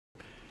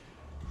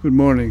Good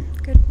morning.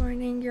 Good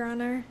morning, Your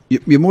Honor.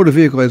 Your motor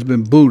vehicle has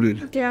been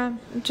booted. Yeah,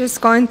 I'm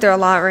just going through a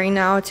lot right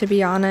now, to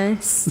be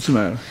honest. What's the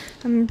matter?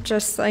 I'm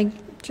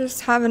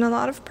just having a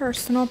lot of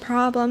personal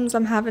problems.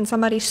 I'm having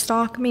somebody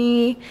stalk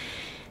me,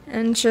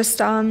 and it's just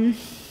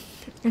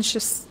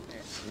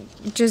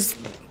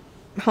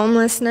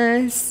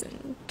homelessness,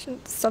 and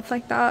stuff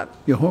like that.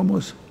 You're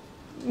homeless?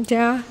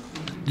 Yeah.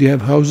 Do you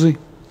have housing?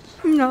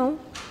 No.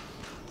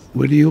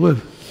 Where do you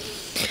live?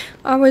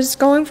 I was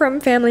going from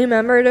family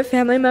member to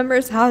family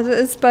member's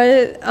houses,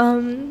 but they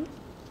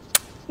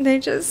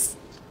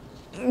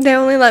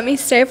only let me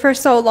stay for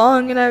so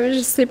long, and I was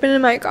just sleeping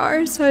in my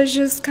car, so it's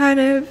just kind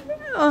of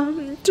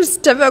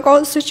just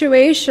difficult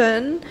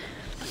situation.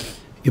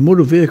 Your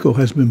motor vehicle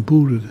has been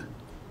booted.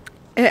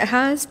 It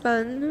has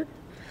been.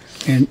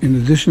 And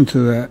in addition to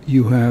that,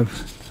 you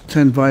have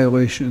 10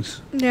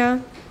 violations.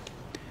 Yeah.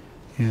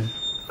 Yeah.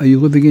 Are you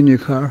living in your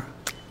car?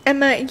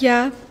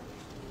 Yeah.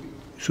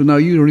 So now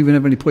you don't even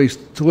have any place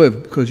to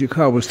live because your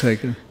car was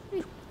taken.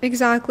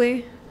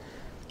 Exactly.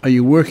 Are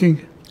you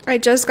working? I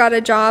just got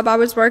a job. I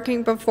was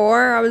working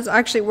before. I was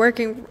actually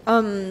working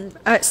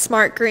at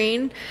Smart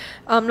Green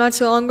not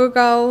too long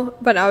ago,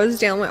 but I was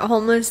dealing with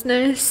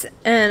homelessness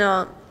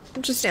and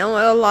just dealing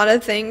with a lot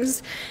of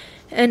things.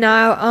 And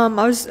now I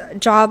was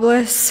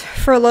jobless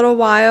for a little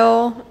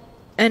while,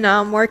 and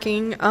now I'm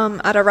working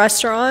at a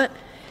restaurant.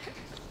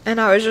 And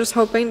I was just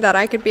hoping that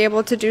I could be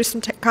able to do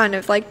some kind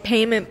of like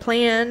payment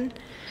plan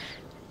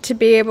to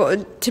be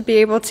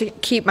able to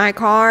keep my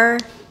car.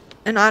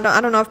 And I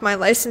don't know if my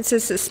license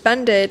is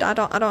suspended. I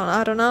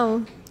don't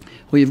know.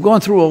 Well, you've gone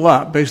through a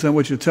lot based on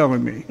what you're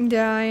telling me.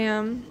 Yeah, I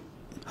am.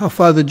 How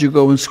far did you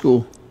go in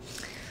school?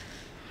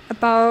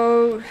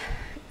 About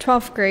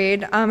 12th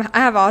grade. I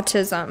have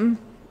autism.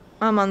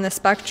 I'm on the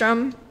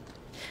spectrum.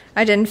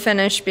 I didn't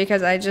finish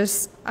because I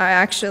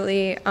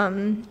actually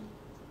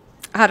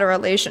had a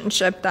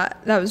relationship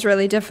that was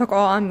really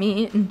difficult on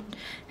me,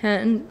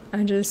 and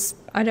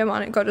I didn't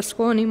want to go to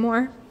school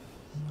anymore.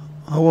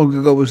 How long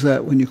ago was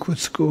that when you quit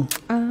school?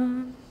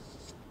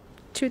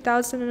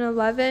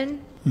 2011.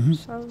 Mm-hmm.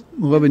 So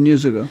 11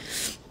 years ago.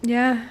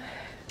 Yeah.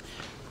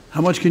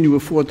 How much can you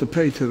afford to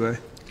pay today?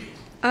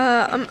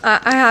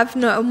 I have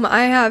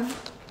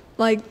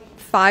like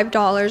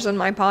 $5 in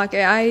my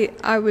pocket.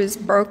 I was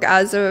broke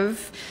as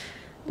of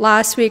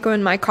last week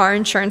when my car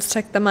insurance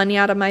took the money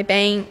out of my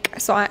bank.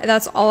 So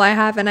that's all I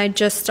have, and I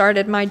just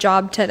started my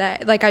job today.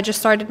 Like, I just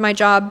started my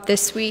job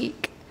this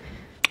week.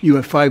 You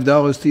have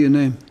 $5 to your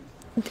name?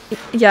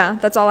 Yeah,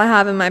 that's all I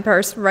have in my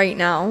purse right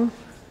now.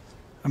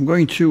 I'm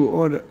going to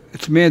order,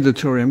 it's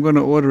mandatory, I'm going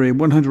to order a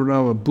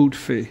 $100 boot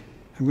fee.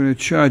 I'm going to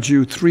charge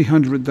you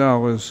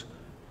 $300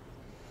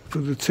 for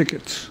the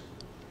tickets.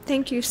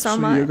 Thank you so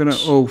much. So you're going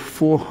to owe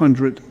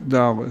 $400.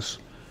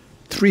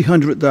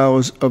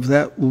 $300 of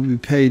that will be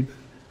paid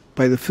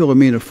by the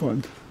Philomena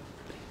Fund.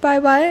 By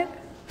what?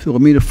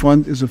 Philomena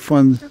Fund is a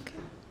fund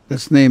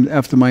that's named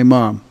after my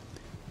mom.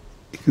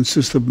 It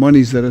consists of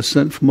monies that are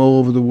sent from all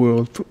over the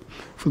world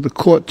for the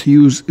court to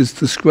use its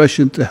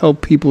discretion to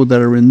help people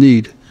that are in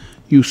need.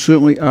 You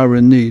certainly are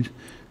in need.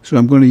 So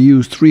I'm going to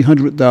use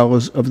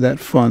 $300 of that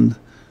fund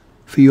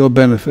for your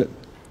benefit.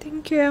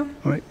 Thank you.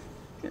 All right.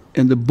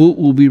 And the boot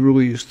will be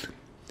released.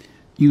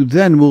 You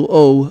then will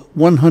owe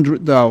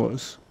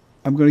 $100.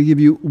 I'm going to give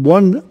you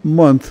 1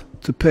 month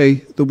to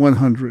pay the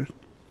 $100.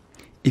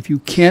 If you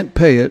can't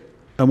pay it,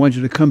 I want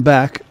you to come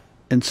back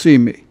and see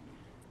me.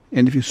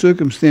 And if your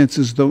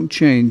circumstances don't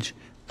change,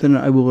 then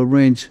I will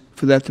arrange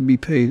for that to be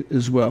paid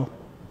as well.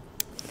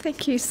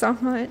 Thank you so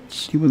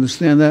much. Do you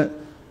understand that?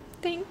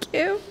 Thank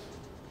you.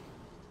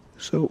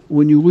 So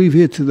when you leave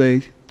here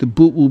today, the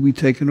boot will be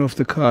taken off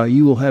the car.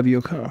 You will have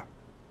your car.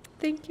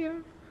 Thank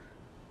you.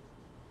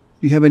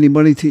 Do you have any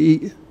money to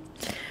eat?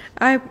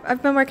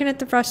 I've been working at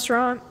the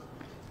restaurant,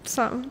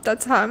 so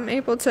that's how I'm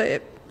able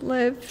to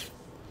live.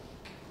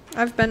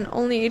 I've been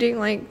only eating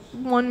like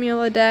 1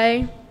 meal a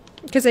day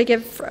because they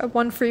give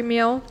 1 free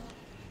meal.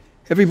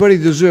 Everybody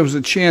deserves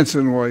a chance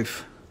in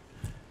life.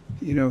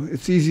 You know,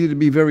 it's easy to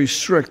be very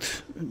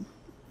strict and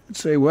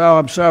say, well,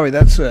 I'm sorry,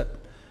 that's it.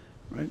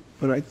 Right?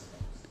 But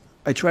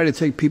I try to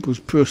take people's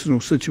personal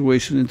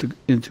situation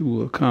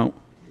into account,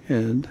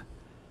 and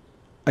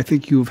I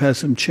think you've had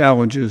some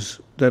challenges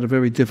that are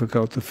very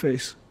difficult to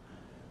face,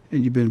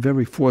 and you've been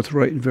very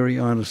forthright and very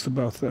honest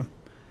about them,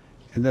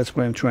 and that's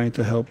why I'm trying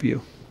to help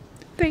you.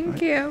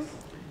 Thank you.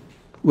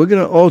 We're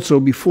going to also,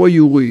 before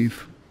you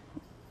leave,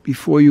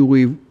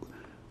 we're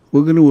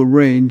going to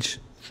arrange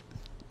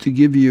to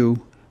give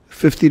you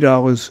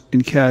 $50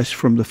 in cash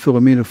from the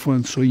Philomena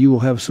Fund, so you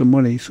will have some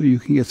money so you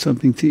can get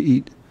something to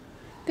eat.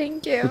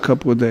 Thank you. For a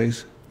couple of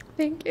days.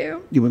 Thank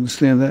you. You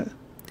understand that?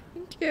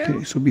 Thank you.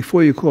 Okay, so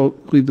before you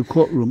leave the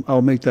courtroom,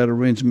 I'll make that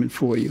arrangement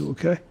for you,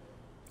 okay?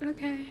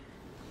 Okay.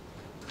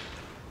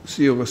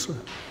 See you, Alyssa.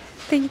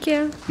 Thank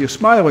you. You're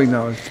smiling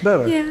now. It's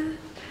better. Yeah.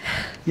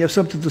 You have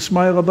something to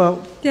smile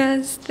about?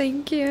 Yes,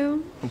 thank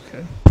you.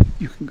 Okay,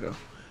 you can go.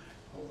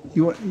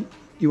 You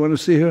want to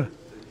see her?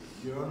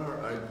 Your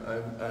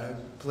Honor, I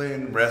play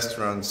in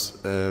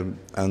restaurants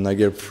and I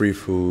get free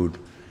food.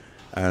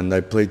 And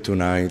I play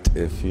tonight.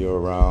 If you're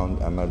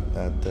around, I'm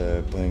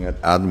playing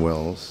at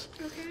Adwell's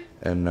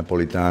and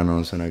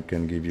Napolitanos, and I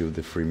can give you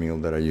the free meal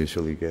that I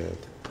usually get.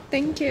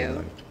 Thank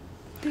you.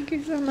 Thank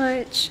you so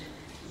much.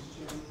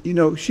 You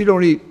know, she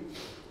don't eat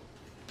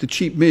the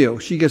cheap meal.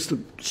 She gets.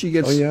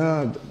 Oh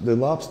yeah, the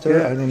lobster.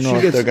 Yeah, I don't she know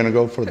if gets- they're gonna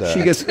go for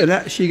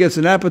that. She gets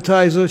an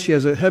appetizer. She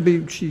has a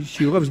heavy.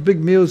 She loves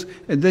big meals,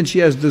 and then she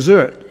has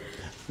dessert.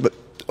 But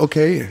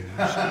okay,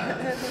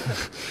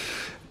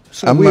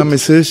 So I'm we, a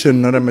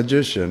musician, not a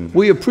magician.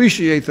 we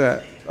appreciate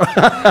that. What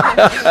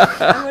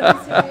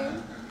is your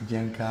name?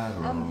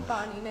 Giancarlo. I'm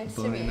Bonnie. Nice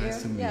to meet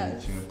you.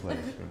 Yes.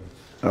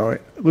 All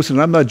right. Listen,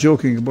 I'm not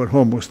joking about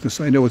homelessness.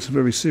 I know it's a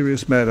very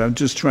serious matter. I'm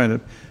just trying to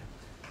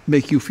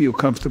make you feel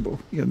comfortable.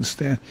 You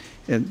understand?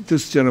 And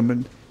this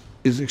gentleman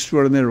is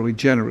extraordinarily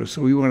generous,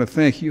 so we want to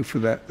thank you for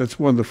that. That's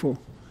wonderful.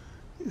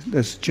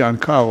 That's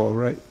Giancarlo,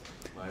 right?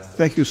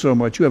 Thank you so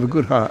much. You have a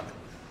good heart.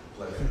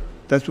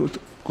 That's what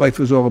life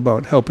is all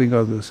about, helping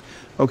others.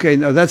 Okay,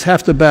 now that's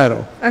half the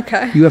battle.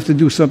 Okay. You have to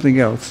do something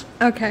else.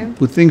 Okay.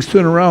 When things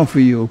turn around for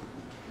you,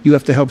 you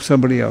have to help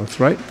somebody else,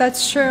 right?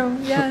 That's true.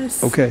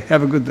 Yes. Okay,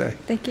 have a good day.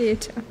 Thank you, you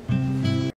too.